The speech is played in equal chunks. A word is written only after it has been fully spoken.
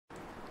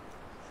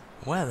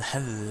Well,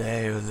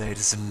 hello,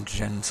 ladies and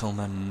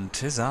gentlemen.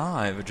 'Tis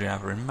I, the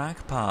Jabberin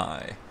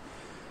Magpie.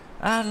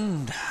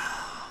 And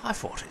I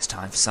thought it's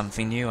time for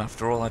something new.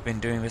 After all, I've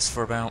been doing this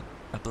for about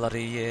a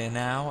bloody year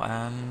now,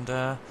 and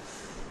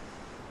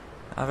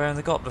I've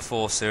only got the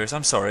 4 series.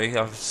 I'm sorry,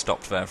 I've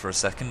stopped there for a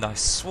second. I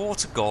swore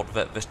to God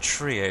that the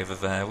tree over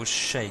there was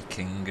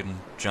shaking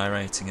and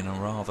gyrating in a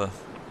rather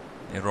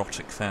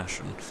erotic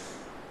fashion.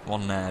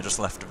 One there, just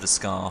left of the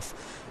scarf.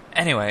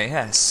 Anyway,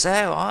 yes,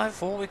 so I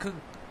thought we could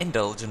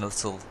indulge in a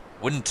little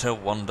winter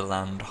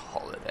wonderland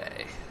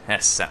holiday.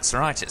 Yes, that's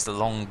right, it's the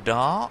long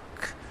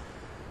dark.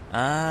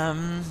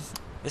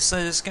 This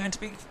is going to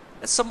be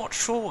a somewhat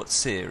short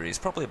series,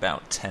 probably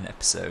about 10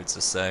 episodes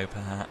or so,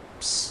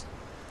 perhaps.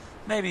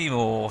 Maybe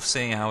more,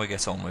 seeing how we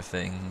get on with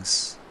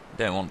things.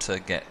 Don't want to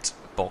get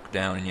bogged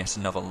down in yet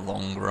another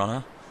long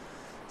runner.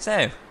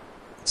 So,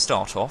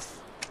 start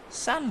off,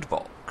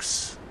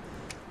 Sandbox.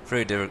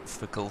 3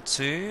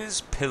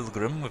 difficulties,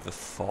 Pilgrim with a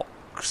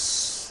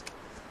fox,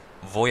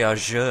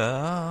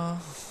 Voyageur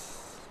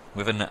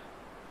with an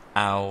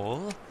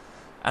owl,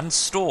 and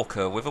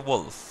Stalker with a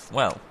wolf.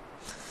 Well,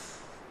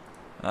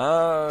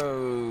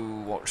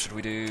 oh, what should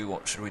we do,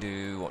 what should we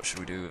do, what should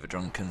we do with a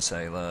drunken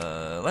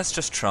sailor? Let's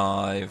just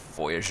try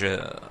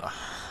Voyageur,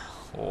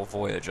 or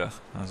Voyager,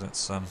 as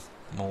it's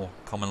more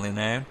commonly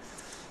known.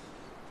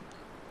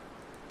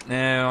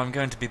 No, I'm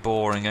going to be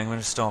boring. I'm going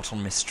to start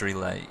on Mystery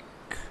Lake.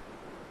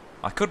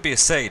 I could be a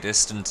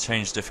sadist and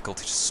change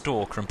difficulty to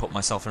Stalker and put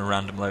myself in a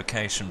random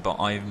location, but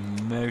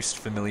I'm most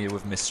familiar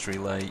with Mystery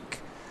Lake.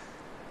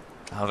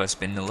 Oh, there's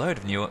been a load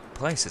of new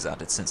places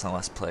added since I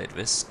last played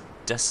this.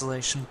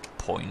 Desolation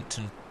Point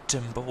and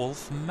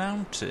Timberwolf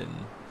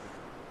Mountain.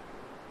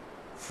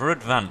 For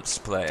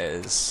advanced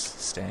players,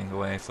 staying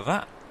away for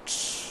that.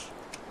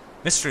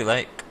 Mystery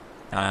Lake,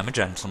 I am a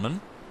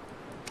gentleman.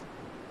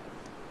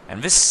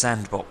 And this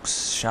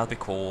sandbox shall be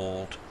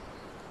called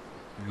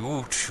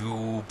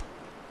YouTube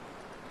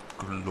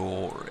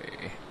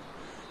Glory.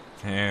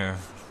 Here.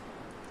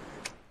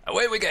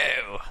 Away we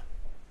go!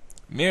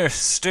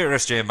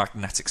 Mysterious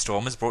geomagnetic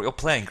storm has brought your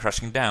plane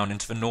crashing down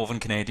into the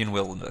northern Canadian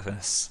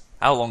wilderness.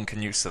 How long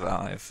can you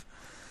survive?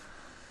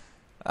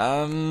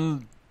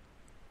 Well,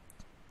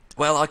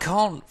 I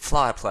can't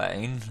fly a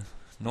plane,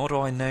 nor do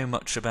I know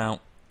much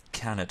about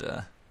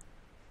Canada.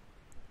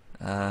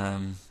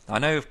 I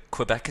know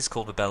Quebec is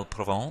called the Belle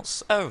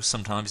Province. Oh,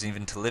 sometimes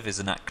even to live is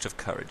an act of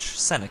courage.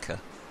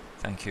 Seneca.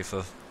 Thank you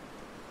for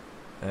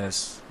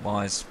those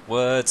wise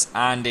words.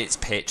 And it's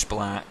pitch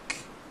black.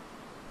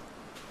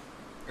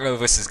 Oh,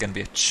 this is going to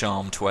be a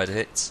charm to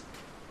edit.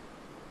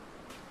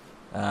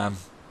 Found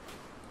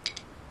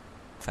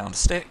a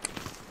stick.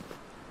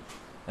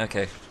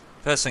 Okay,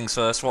 first things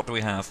first, what do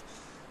we have?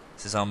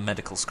 This is our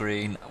medical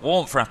screen.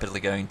 Warmth rapidly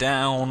going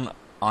down.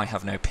 I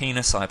have no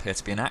penis, I appear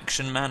to be an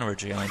action man or a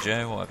G.I.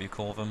 Joe, whatever you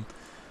call them.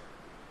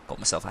 Got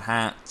myself a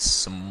hat,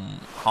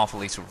 some half a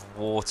litre of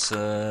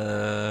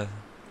water,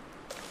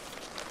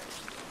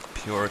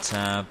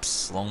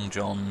 Puritabs, Long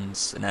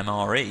Johns, an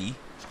MRE.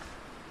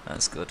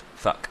 That's good.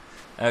 Fuck.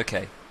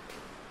 Okay.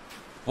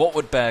 What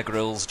would Bear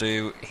Grylls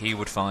do? He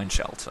would find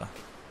shelter.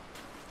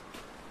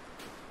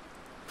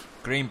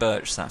 Green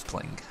birch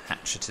sapling.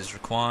 Hatchet is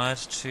required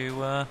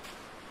to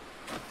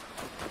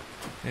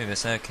do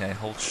this. Okay,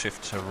 hold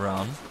shift to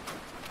run.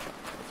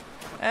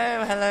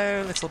 Oh,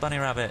 hello, little bunny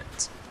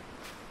rabbit.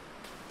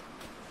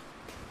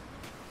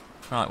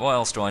 Right, what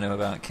else do I know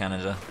about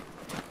Canada?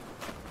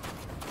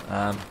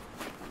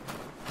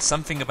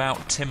 Something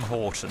about Tim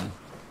Horton.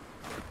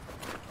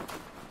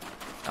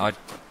 I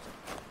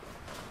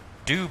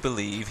do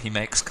believe he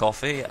makes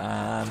coffee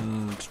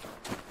and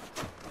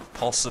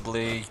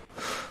possibly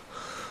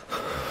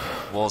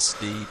was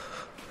the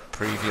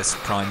previous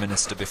Prime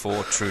Minister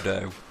before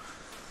Trudeau.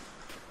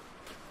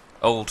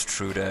 Old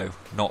Trudeau,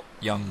 not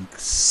young,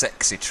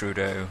 sexy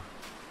Trudeau,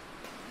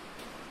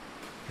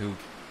 who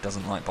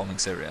doesn't like bombing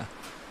Syria.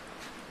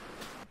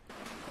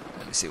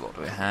 Let me see, what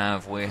do we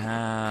have? We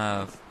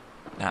have...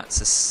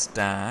 That's a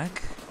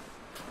stag.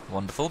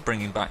 Wonderful,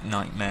 bringing back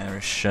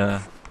nightmarish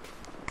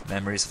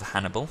memories of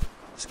Hannibal.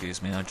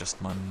 Excuse me, I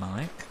adjust my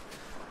mic.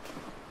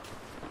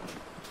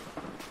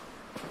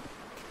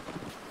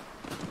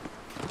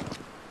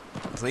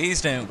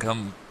 Please don't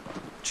come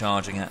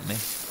charging at me.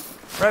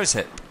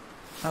 Rosehip.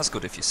 That's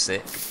good if you're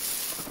sick.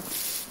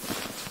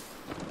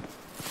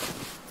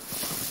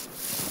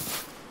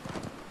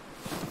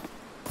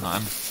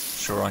 I'm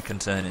sure I can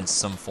turn into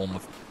some form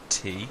of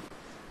tea.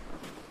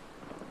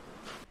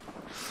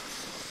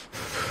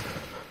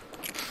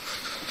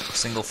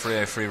 Single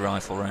 303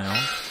 rifle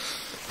round.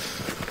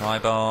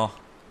 Pry-bar.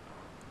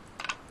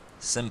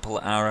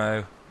 Simple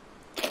arrow.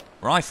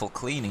 Rifle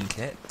cleaning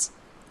kit.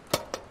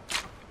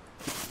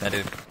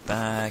 Bedded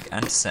bag.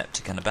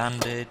 Antiseptic and a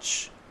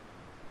bandage.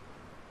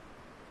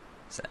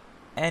 Is there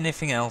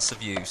anything else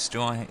of use?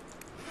 Do I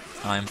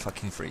am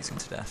fucking freezing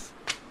to death.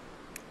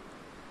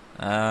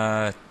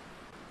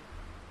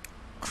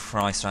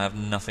 Christ, I have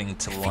nothing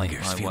to light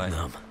my way.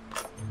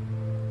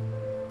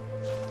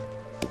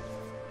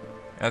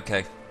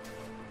 Okay.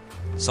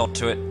 Sod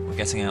to it, we're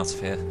getting out of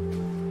here.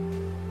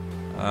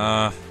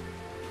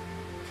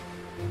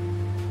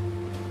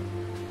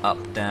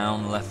 Up,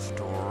 down, left,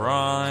 or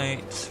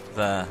right.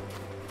 There.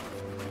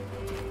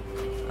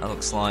 That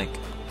looks like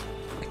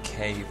a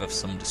cave of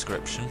some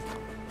description.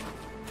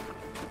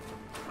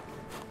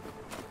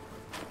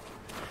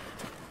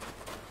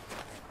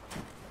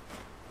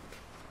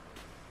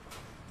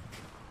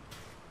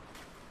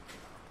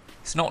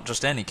 It's not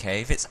just any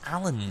cave, it's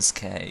Alan's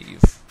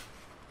cave.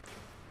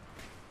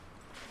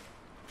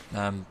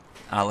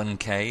 Alan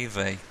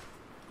Cave,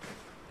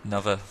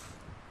 another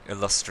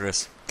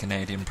illustrious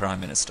Canadian Prime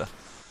Minister.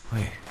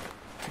 Wait,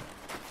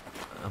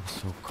 I'm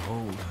so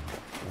cold,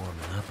 I'm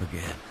warming up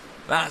again.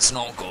 That's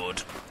not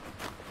good.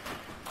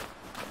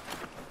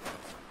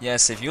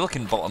 Yes, if you look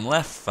in bottom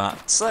left,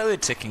 that slowly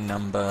ticking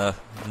number,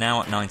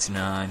 now at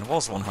 99,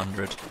 was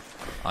 100,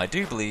 I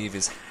do believe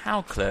is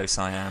how close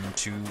I am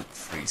to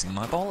freezing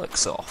my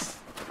bollocks off.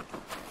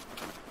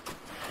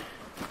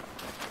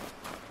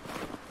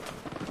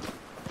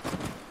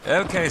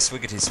 Okay,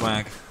 swiggity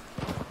swag.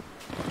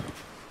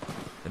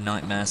 The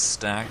nightmare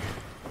stag.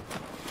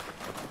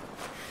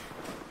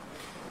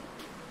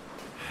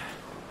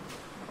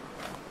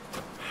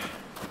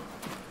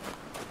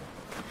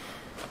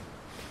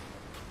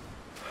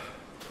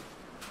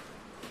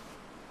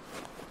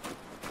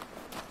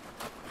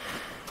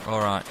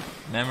 Alright,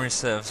 memory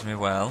serves me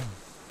well,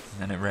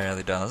 and it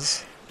rarely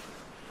does.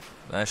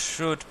 There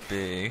should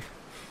be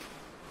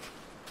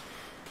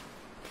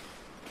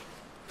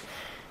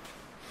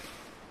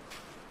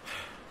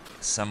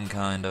some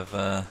kind of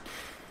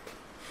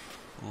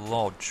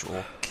lodge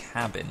or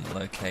cabin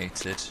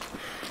located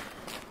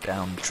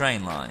down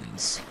train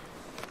lines.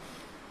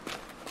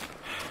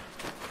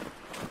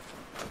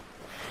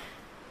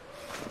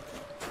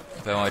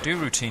 Though I do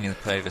routinely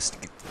play this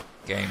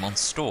game on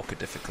Stalker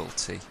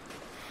difficulty.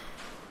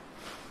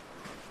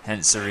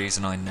 Hence the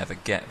reason I never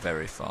get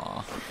very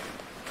far.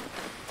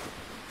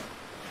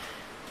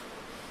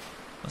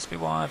 Must be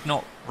why I've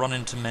not run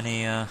into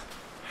many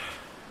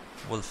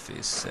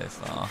wolfies so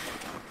far.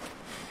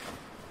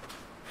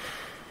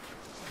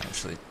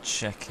 Actually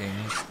checking.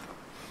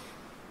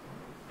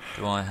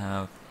 Do I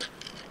have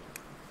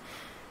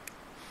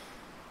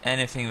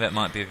anything that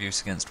might be of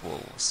use against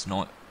wolves?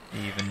 Not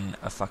even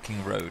a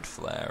fucking road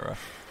flarer.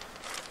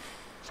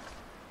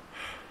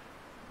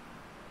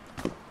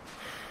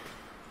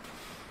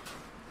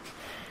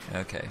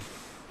 Okay.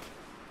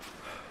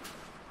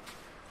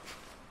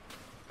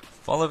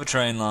 Follow the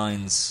train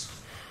lines.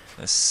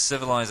 There's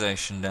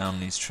civilization down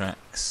these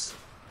tracks.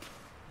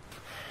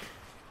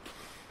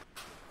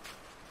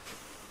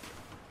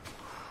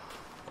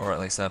 Or at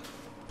least there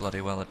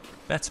bloody well had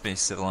better be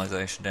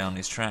civilization down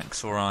these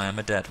tracks, or I am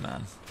a dead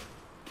man.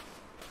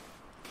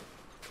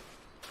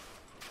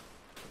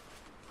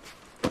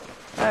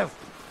 Oh,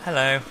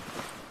 hello.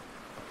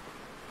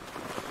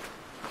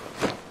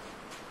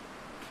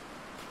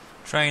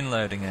 Train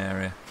loading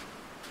area.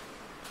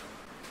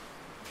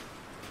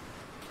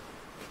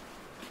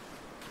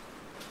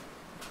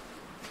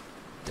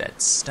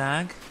 Dead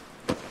stag.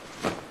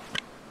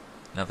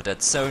 Another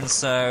dead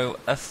so-and-so.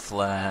 A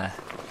flare.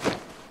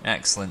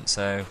 Excellent,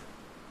 so...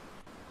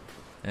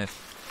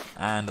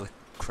 and the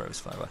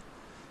crow's fibre.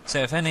 So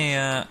if any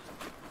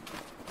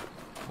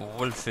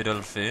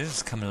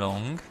wolfie-dolfies come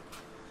along,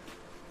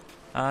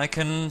 I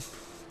can,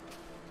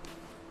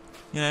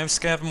 you know,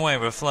 scare them away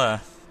with a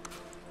flare.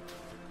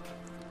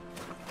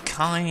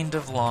 Kind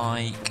of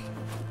like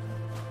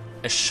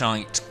a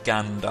shite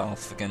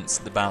Gandalf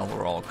against the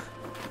Balrog.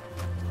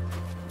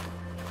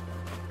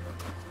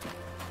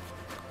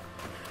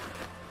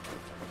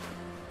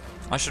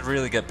 I should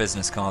really get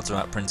business cards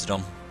about printed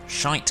on.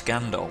 Shite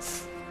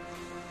Gandalf.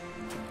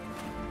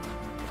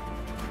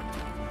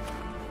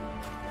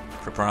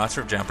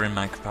 Proprietor of Jabberin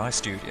Magpie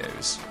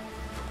Studios.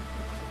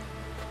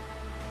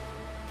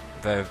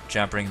 Though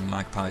Jabberin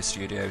Magpie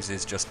Studios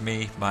is just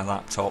me, my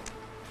laptop.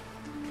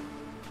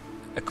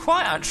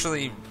 Quite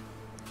actually,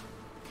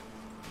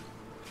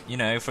 you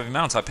know, for the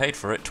amount I paid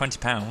for it,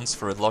 £20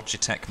 for a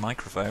Logitech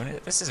microphone,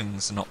 this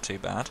isn't not too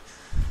bad.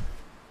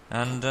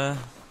 And,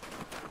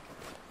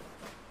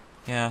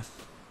 yeah,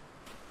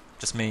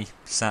 just me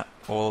sat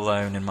all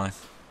alone in my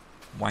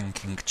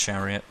wanking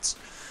chariot.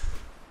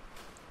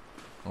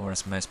 Or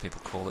as most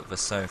people call it, the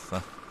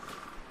sofa.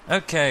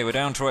 Okay, we're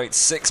down to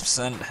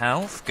 86%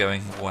 health,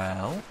 going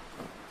well.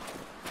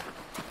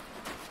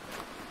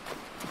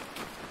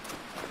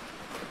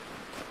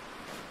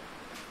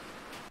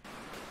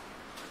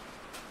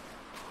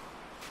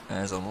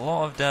 There's a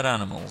lot of dead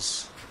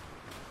animals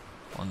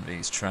on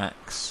these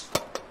tracks.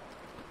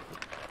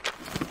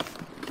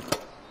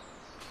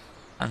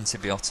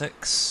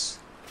 Antibiotics.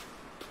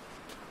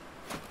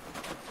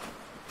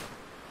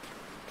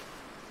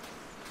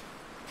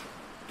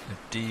 A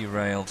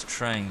derailed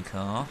train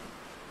car.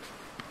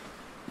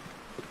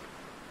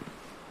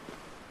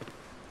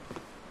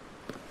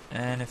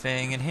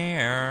 Anything in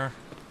here?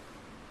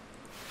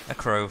 A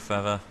crow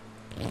feather.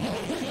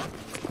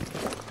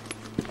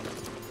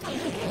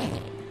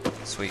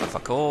 Sweet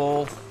fuck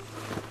all.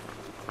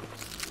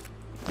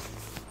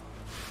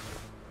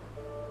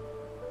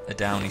 a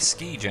downy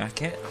ski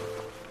jacket.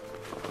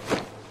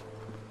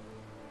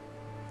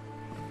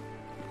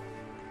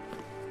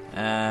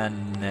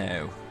 And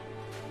no.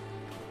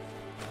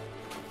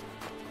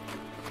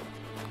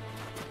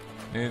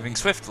 Moving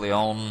swiftly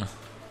on.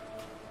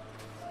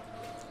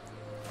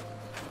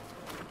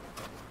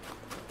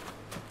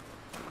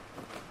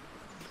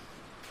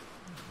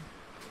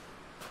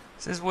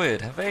 This is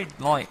weird. Have they,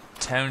 like,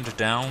 toned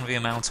down the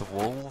amount of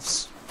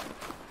wolves?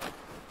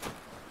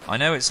 I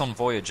know it's on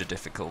Voyager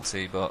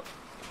difficulty, but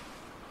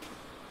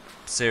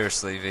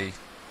seriously,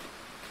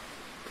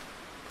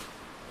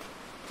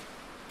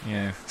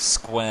 the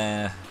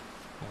square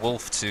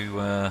wolf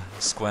to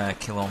square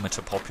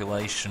kilometre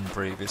population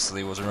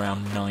previously was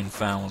around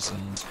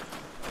 9,000.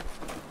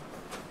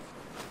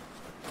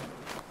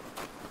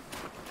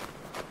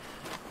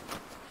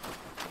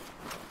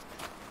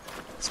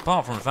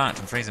 Apart from the fact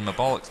I'm freezing my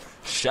bollocks.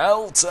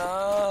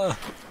 Shelter!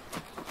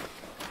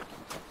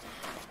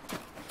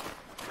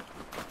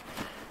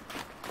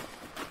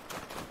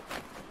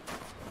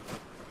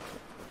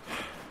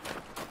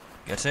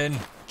 Get in,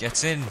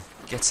 get in,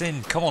 get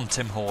in. Come on,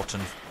 Tim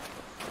Horton.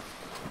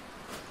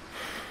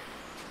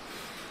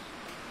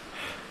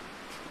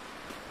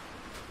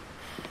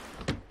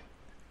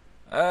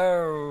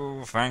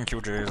 Oh, thank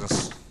you,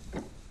 Jesus.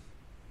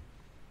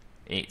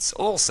 It's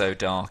also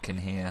dark in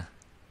here.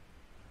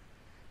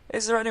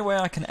 Is there any way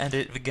I can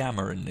edit the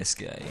gamma in this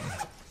game?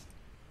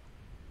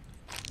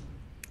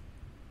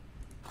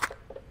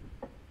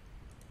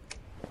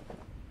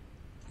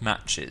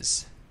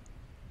 Matches.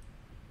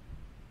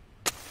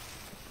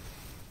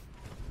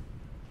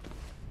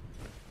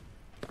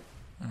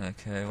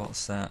 Okay,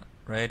 what's that?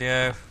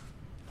 Radio.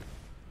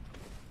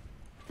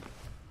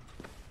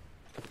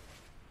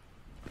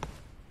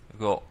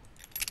 We've got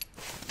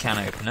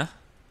can opener.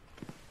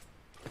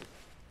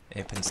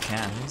 Opens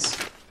cans.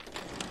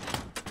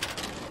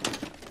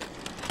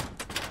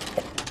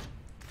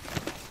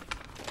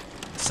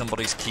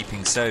 Somebody's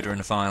keeping soda in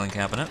a filing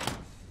cabinet.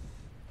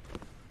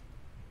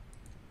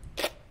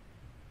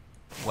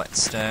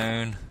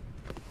 Whetstone.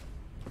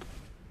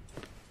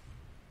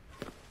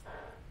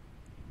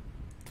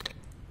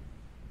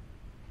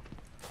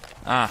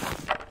 Ah,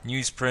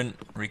 newsprint,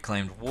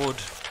 reclaimed wood.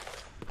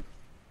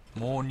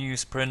 More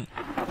newsprint.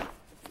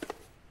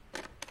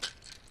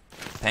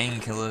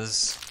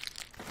 Painkillers.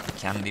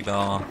 Candy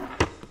bar.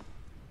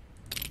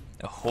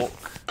 A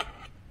hook.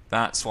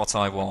 That's what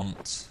I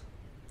want.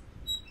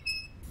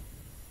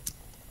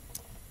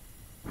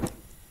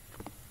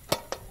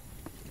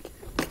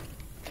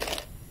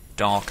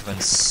 Darker than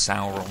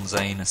Sauron's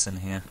anus in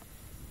here.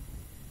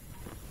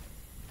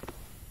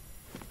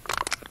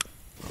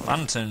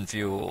 Lantern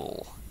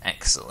fuel.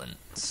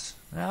 Excellent.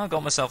 Now I've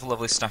got myself a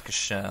lovely stack of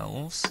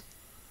shelves.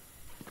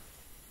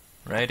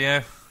 Radio.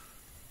 Do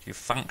you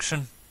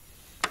function?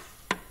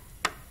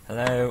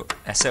 Hello.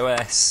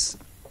 SOS.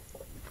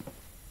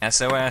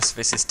 SOS,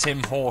 this is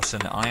Tim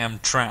Horton. I am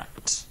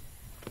trapped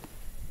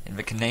in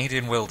the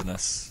Canadian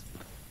wilderness.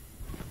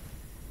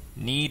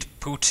 Need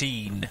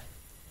poutine.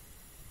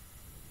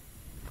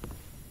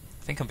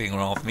 I think I'm being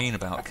rather mean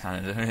about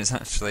Canada. It's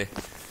actually...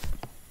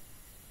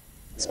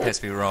 It's supposed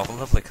to be a rather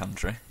lovely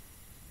country.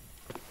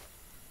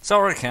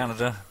 Sorry,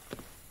 Canada.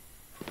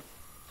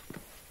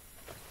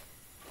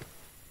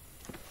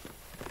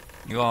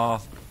 You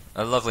are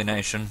a lovely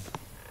nation.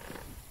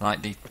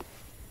 Like the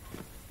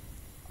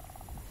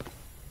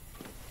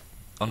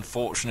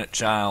unfortunate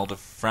child of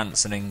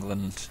France and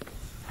England.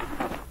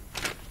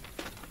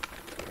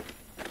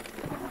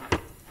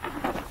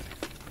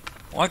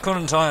 Why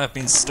couldn't I have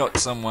been stuck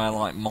somewhere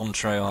like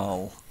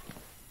Montreal?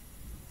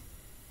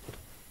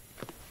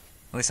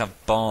 At least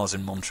have bars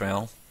in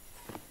Montreal.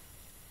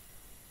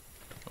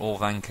 Or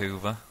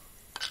Vancouver.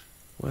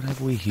 What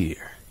have we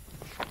here?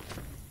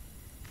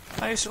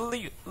 I used to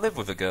live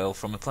with a girl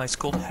from a place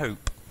called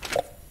Hope.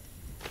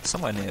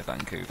 Somewhere near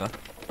Vancouver.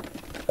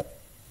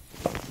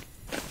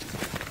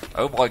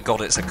 Oh my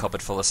god, it's a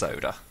cupboard full of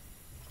soda.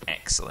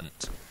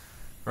 Excellent.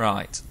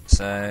 Right,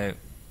 so...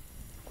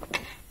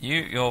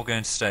 You're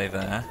going to stay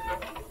there.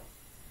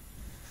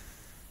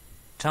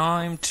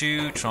 Time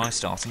to try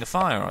starting a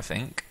fire, I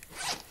think.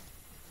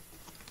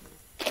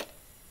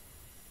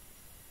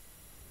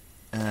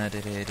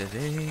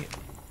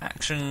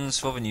 Actions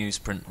for the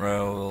newsprint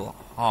roll.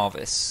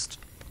 Harvest.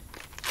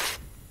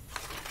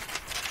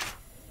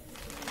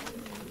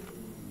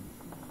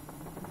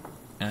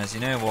 As you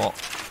know what?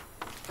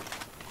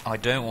 I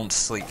don't want to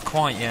sleep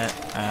quite yet,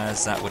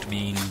 as that would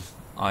mean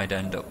I'd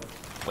end up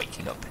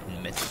waking up in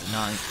the middle of the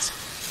night.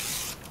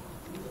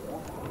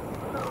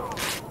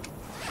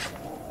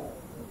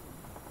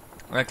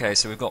 Okay,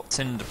 so we've got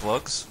tinder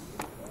plugs.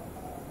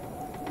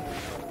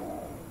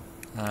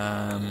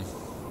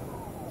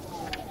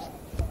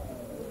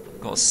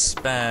 Got a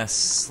spare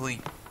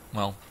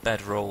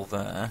bedroll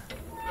there.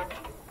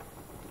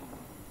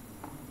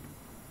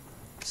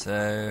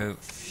 So,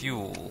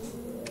 fuel.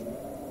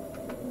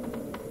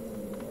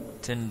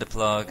 Tinder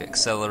plug,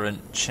 accelerant,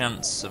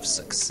 chance of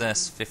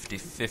success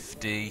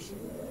 50-50.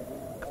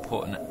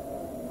 Put an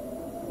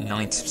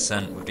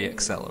 90% would be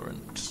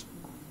accelerant.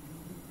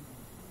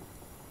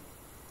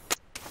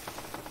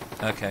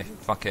 Okay,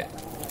 fuck it.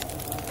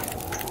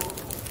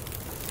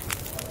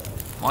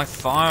 My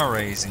fire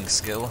raising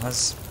skill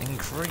has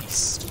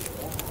increased.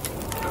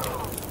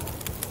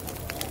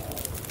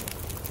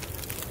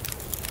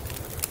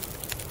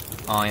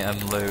 I am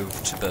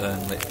loath to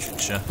burn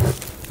literature.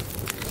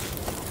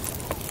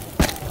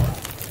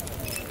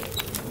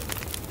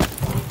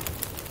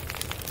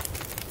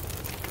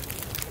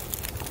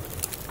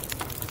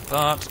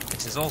 But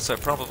it is also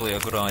probably a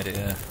good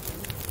idea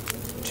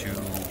to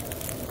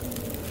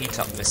heat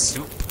up this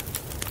soup.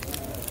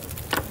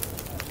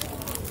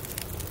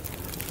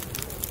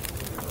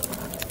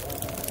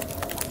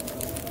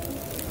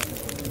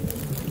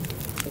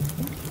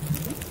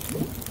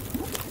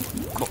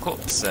 Cook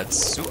up said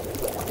soup.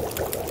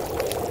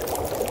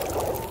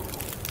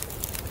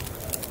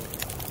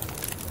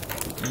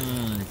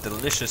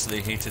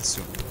 Deliciously heated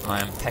soup.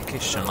 I am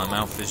peckish and my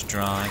mouth is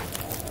dry,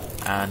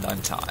 and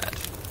I'm tired.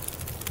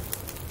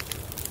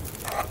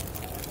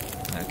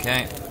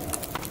 Okay.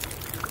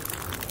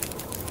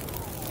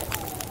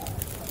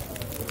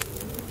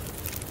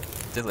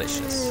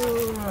 Delicious.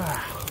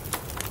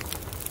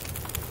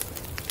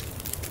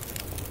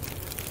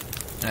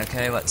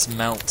 Okay, let's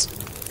melt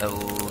a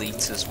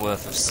litres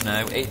worth of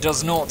snow. It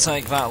does not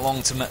take that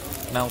long to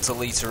melt a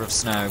litre of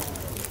snow.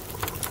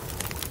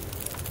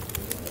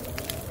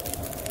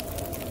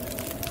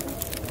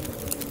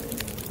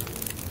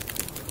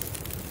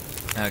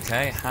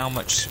 Okay, how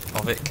much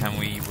of it can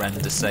we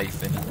render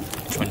safe in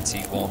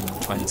 21,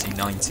 20,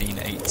 19,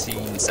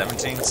 18,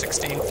 17,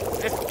 16,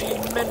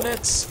 15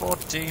 minutes,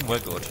 14, we're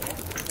good.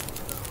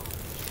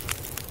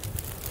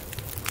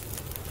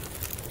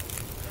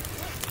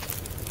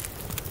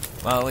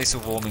 Well, at least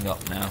we're warming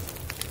up now.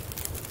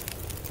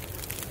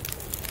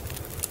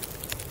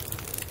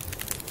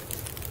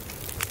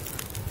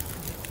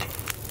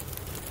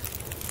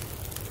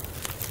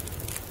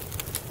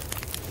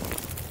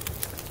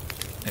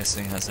 This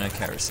thing has no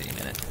kerosene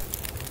in it.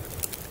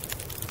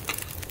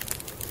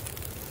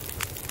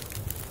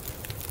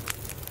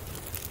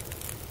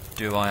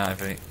 Do I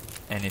have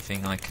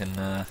anything I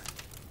can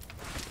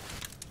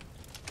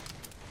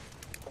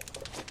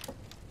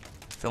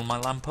fill my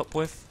lamp up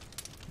with?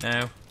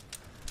 No.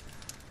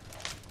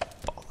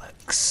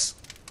 Bollocks.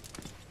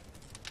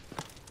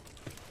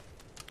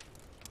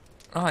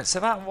 Right, so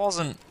that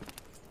wasn't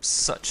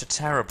such a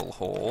terrible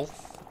haul.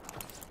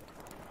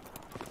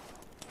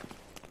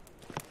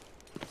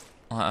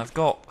 Right, I've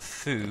got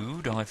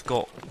food, I've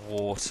got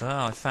water,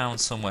 I found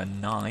somewhere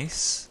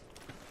nice.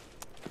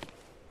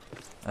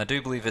 I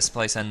do believe this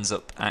place ends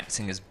up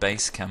acting as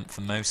base camp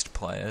for most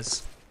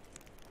players.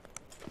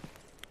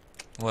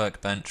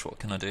 Workbench, what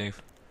can I do?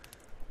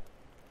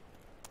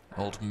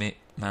 Old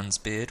man's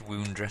beard,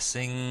 wound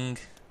dressing,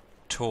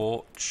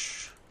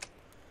 torch,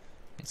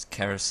 it's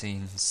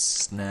kerosene,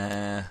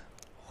 snare,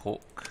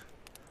 hook,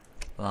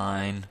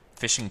 line,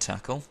 fishing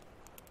tackle.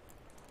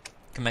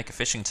 Can make a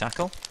fishing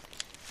tackle.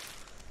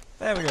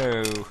 There we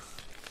go.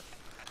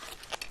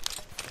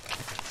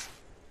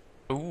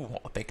 Ooh,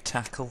 what a big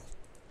tackle.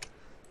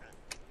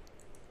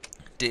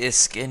 Deer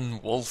skin,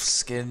 wolf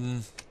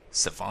skin,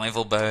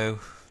 survival bow,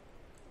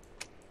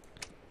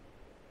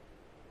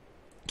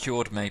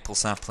 cured maple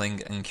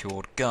sapling and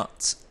cured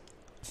gut.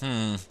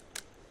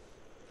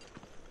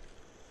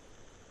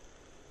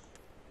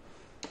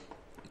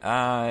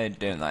 I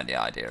don't like the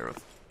idea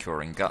of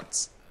curing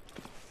guts.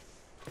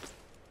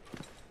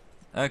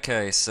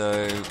 Okay,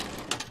 so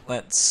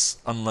let's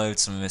unload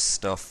some of this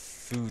stuff.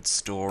 Food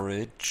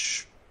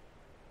storage.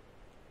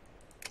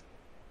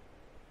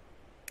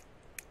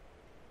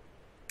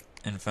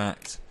 In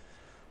fact,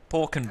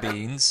 pork and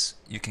beans,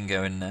 you can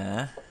go in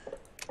there.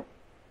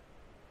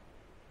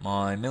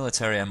 My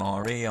military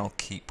MRE I'll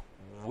keep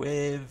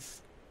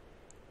with.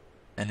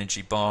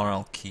 Energy bar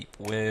I'll keep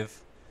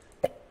with.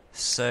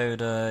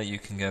 Soda, you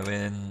can go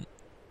in.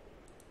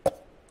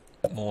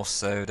 More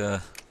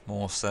soda,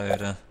 more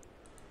soda,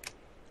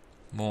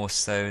 more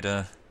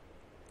soda.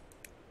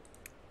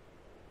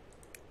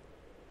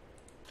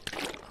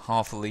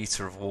 Half a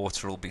litre of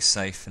water will be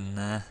safe in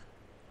there.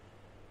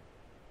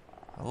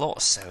 A lot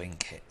of sewing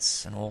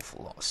kits, an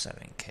awful lot of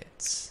sewing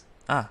kits.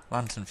 Ah,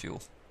 lantern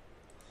fuel.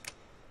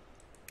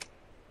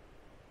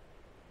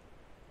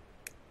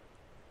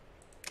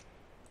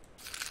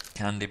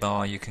 Candy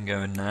bar, you can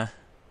go in there.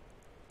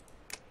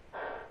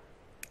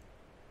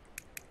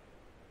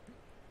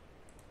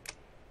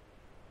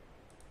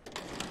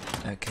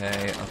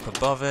 Okay, up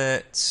above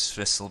it,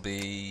 this'll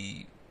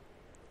be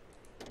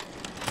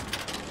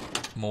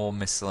more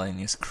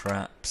miscellaneous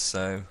crap,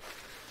 so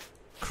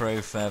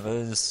crow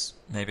feathers,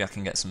 maybe I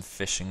can get some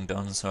fishing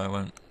done, so I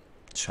won't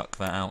chuck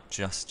that out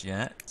just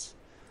yet.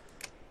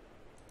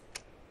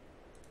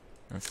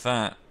 In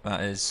fact,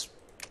 that is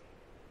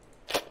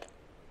a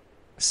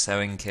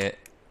sewing kit,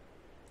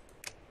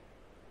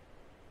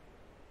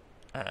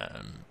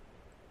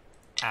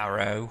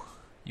 arrow,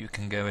 you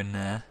can go in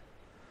there.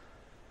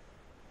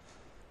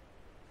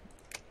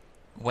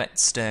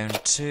 Whetstone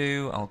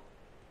 2, I'll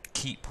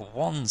keep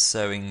one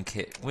sewing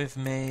kit with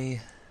me.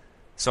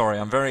 Sorry,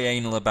 I'm very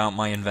anal about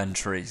my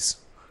inventories.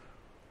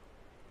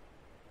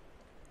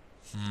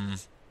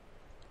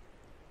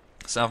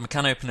 So I have a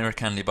can opener, a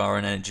candy bar,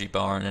 an energy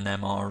bar, and an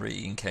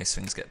MRE in case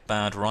things get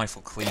bad.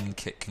 Rifle clean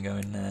kit can go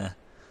in there.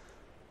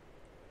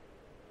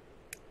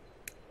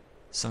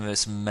 Some of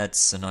this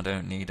medicine I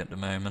don't need at the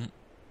moment.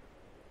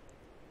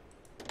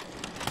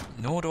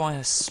 Nor do I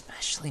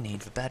especially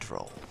need the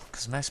bedroll,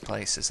 because most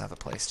places have a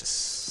place to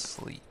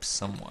sleep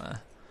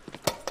somewhere.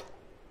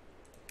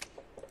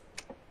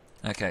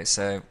 Okay,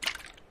 so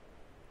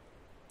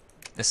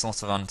this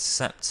lot of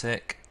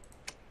antiseptic.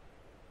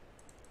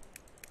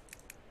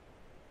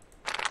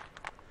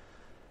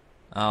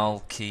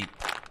 I'll keep...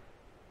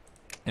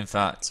 In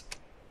fact,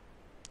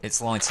 it's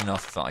light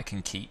enough that I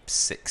can keep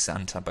 6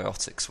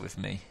 antibiotics with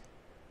me.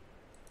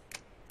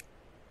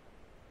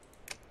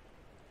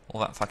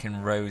 All that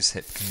fucking rose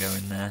hip can go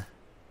in there.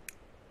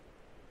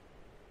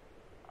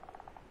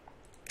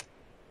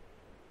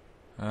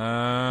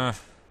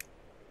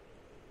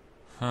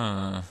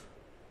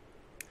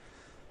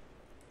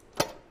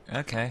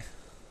 Okay.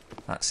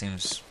 That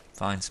seems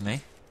fine to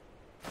me.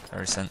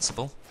 Very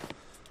sensible.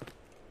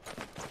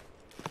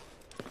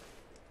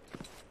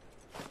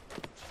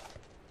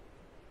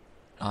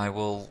 I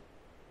will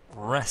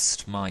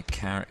rest my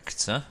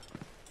character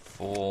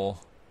for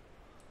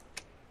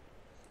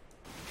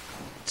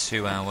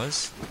 2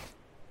 hours.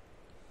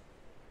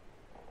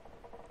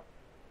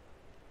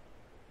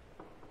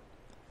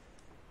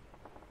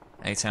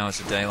 Eight hours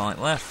of daylight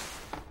left.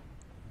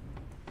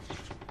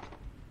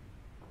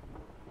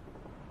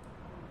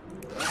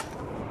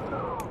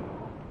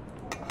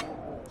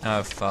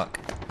 Oh fuck.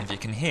 If you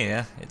can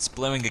hear, it's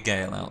blowing a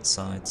gale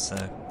outside, so...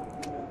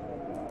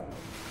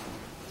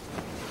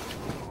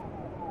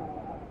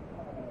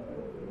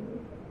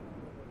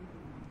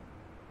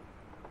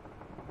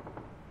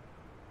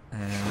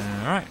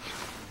 Alright.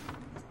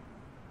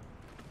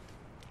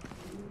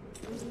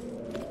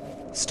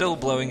 Still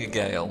blowing a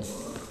gale.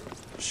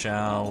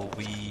 Shall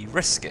we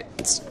risk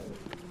it?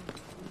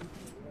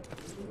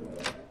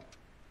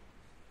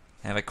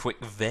 Have a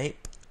quick vape?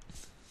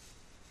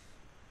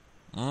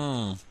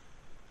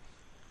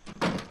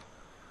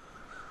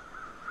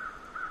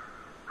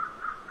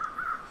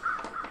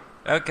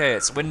 Okay,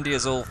 it's windy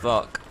as all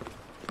fuck.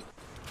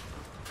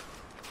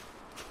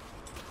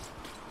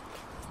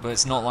 But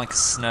it's not like a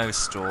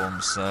snowstorm,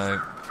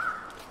 so...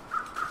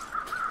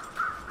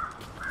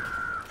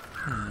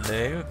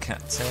 Hello,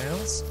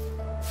 cattails.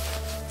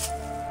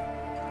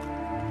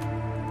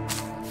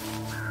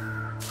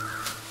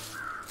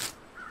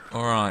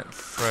 Alright,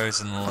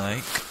 frozen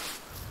lake.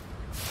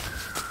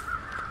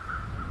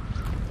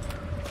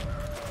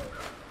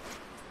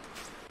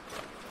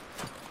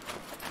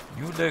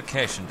 New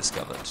location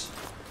discovered.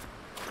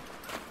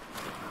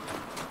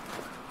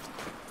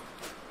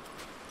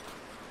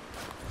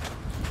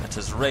 It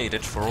is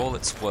raided for all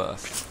it's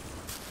worth.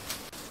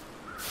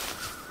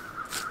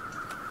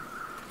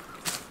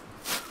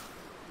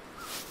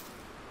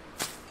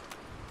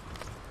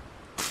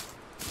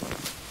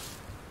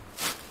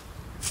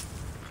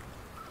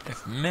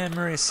 If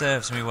memory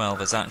serves me well,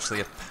 there's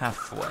actually a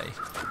pathway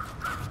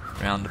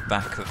around the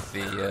back of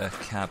the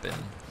cabin,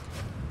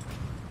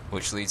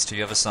 which leads to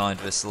the other side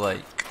of this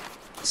lake,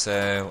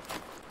 so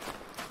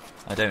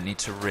I don't need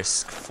to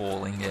risk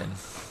falling in.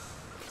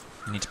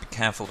 I need to be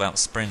careful about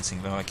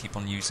sprinting, though I keep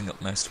on using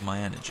up most of my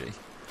energy.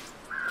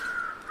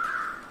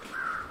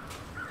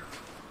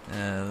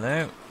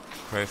 Hello,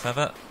 crow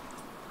feather.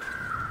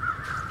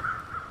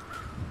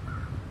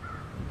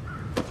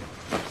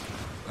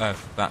 Oh,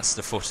 that's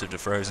the foot of the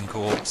frozen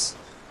corpse.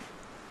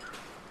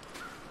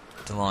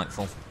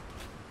 Delightful.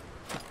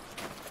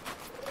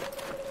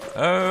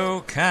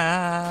 Oh,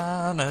 Canada.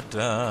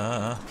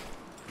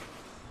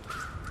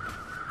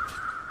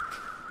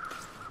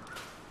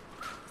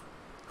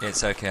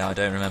 It's okay, I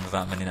don't remember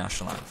that many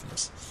national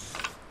anthems.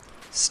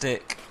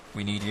 Stick,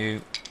 we need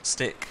you.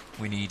 Stick,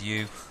 we need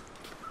you.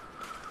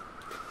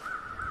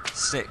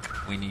 Stick,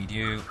 we need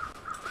you.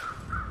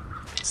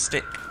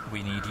 Stick,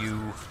 we need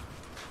you.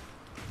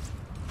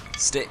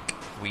 Stick,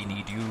 we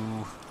need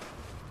you.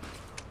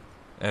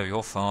 Oh,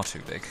 you're far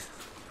too big.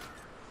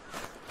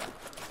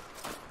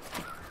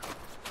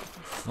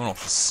 You're not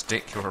a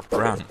stick, you're a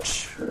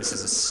branch. This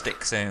is a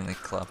sticks-only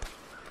club.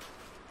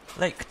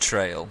 Lake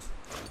Trail.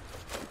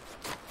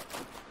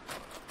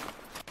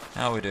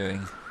 How are we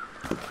doing?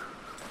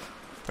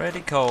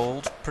 Pretty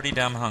cold, pretty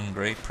damn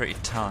hungry, pretty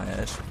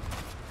tired,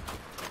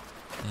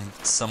 and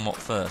somewhat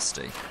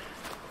thirsty.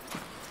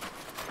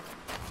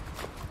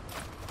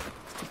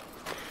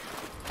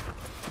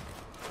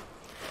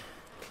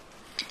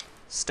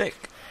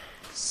 Stick.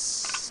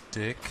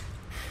 Stick.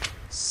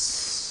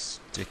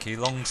 Sticky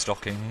long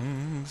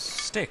stockings.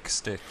 Stick,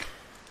 stick.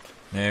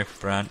 No,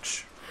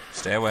 branch.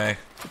 Stay away.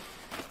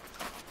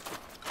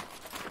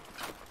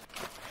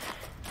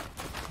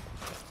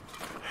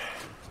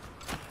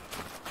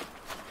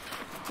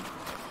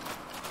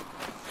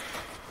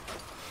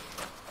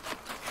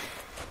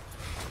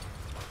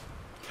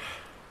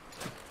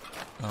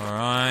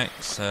 Alright,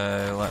 so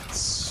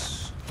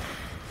let's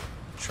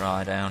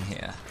try down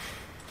here.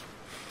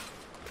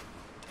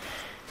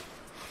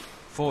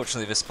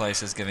 Fortunately, this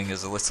place is giving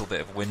us a little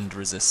bit of wind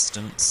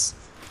resistance.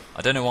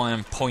 I don't know why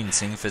I'm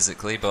pointing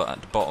physically, but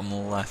at the bottom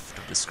left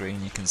of the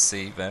screen you can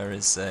see there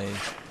is a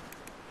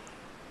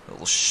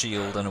little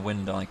shield and a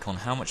wind icon.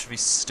 How much of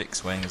these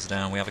sticks weighing us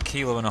down? We have 1.5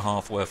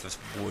 kilos worth of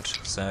wood,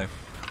 so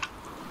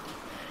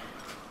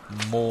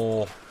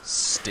more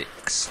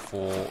sticks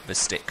for the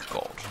stick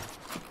god.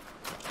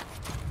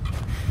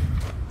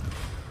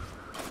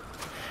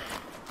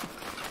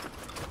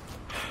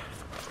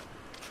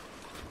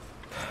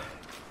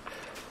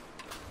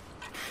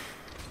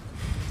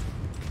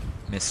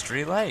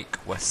 Mystery Lake,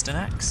 Western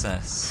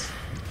Access.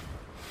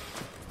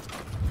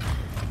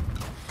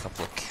 A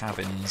couple of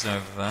cabins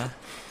over there.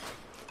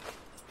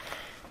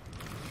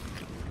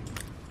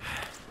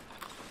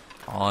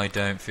 I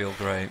don't feel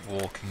great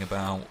walking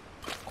about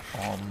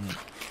on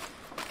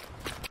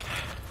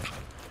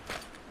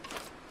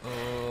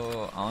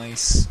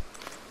ice.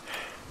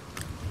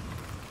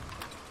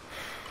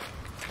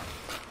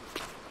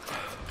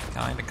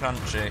 Kinda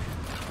crunchy.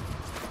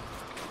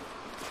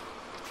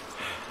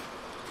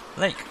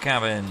 Lake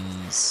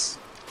cabins.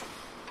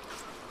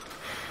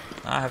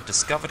 I have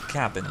discovered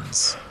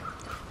cabins.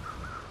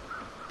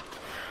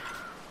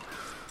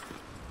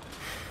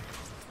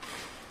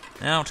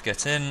 Now to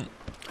get in,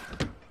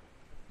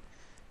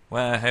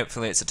 where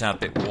hopefully it's a tad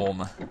bit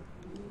warmer.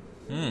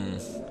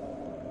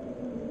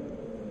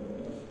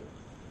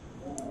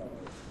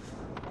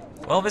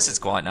 Well, this is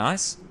quite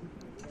nice.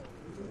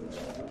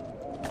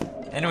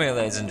 Anyway,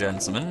 ladies and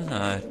gentlemen,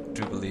 I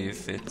do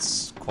believe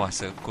it's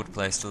quite a good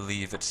place to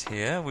leave it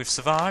here. We've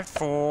survived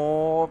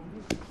for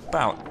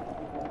about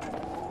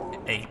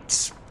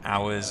 8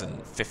 hours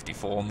and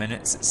 54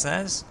 minutes, it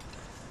says.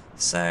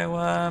 So,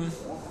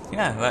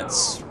 yeah,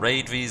 let's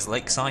raid these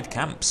lakeside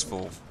camps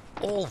for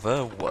all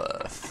they're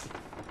worth.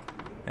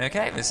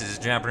 Okay, this is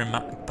Jabberin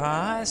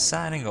Magpie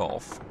signing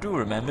off. Do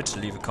remember to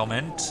leave a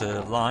comment,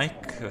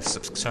 like,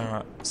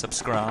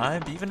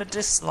 subscribe, even a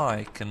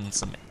dislike, and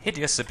some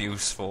hideous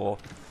abuse for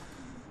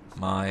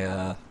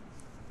my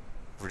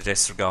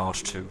disregard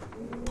to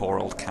poor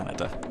old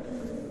Canada.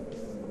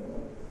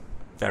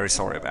 Very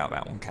sorry about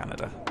that one,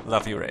 Canada.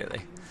 Love you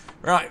really.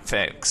 Right,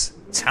 folks.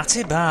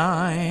 Tatty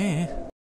bye.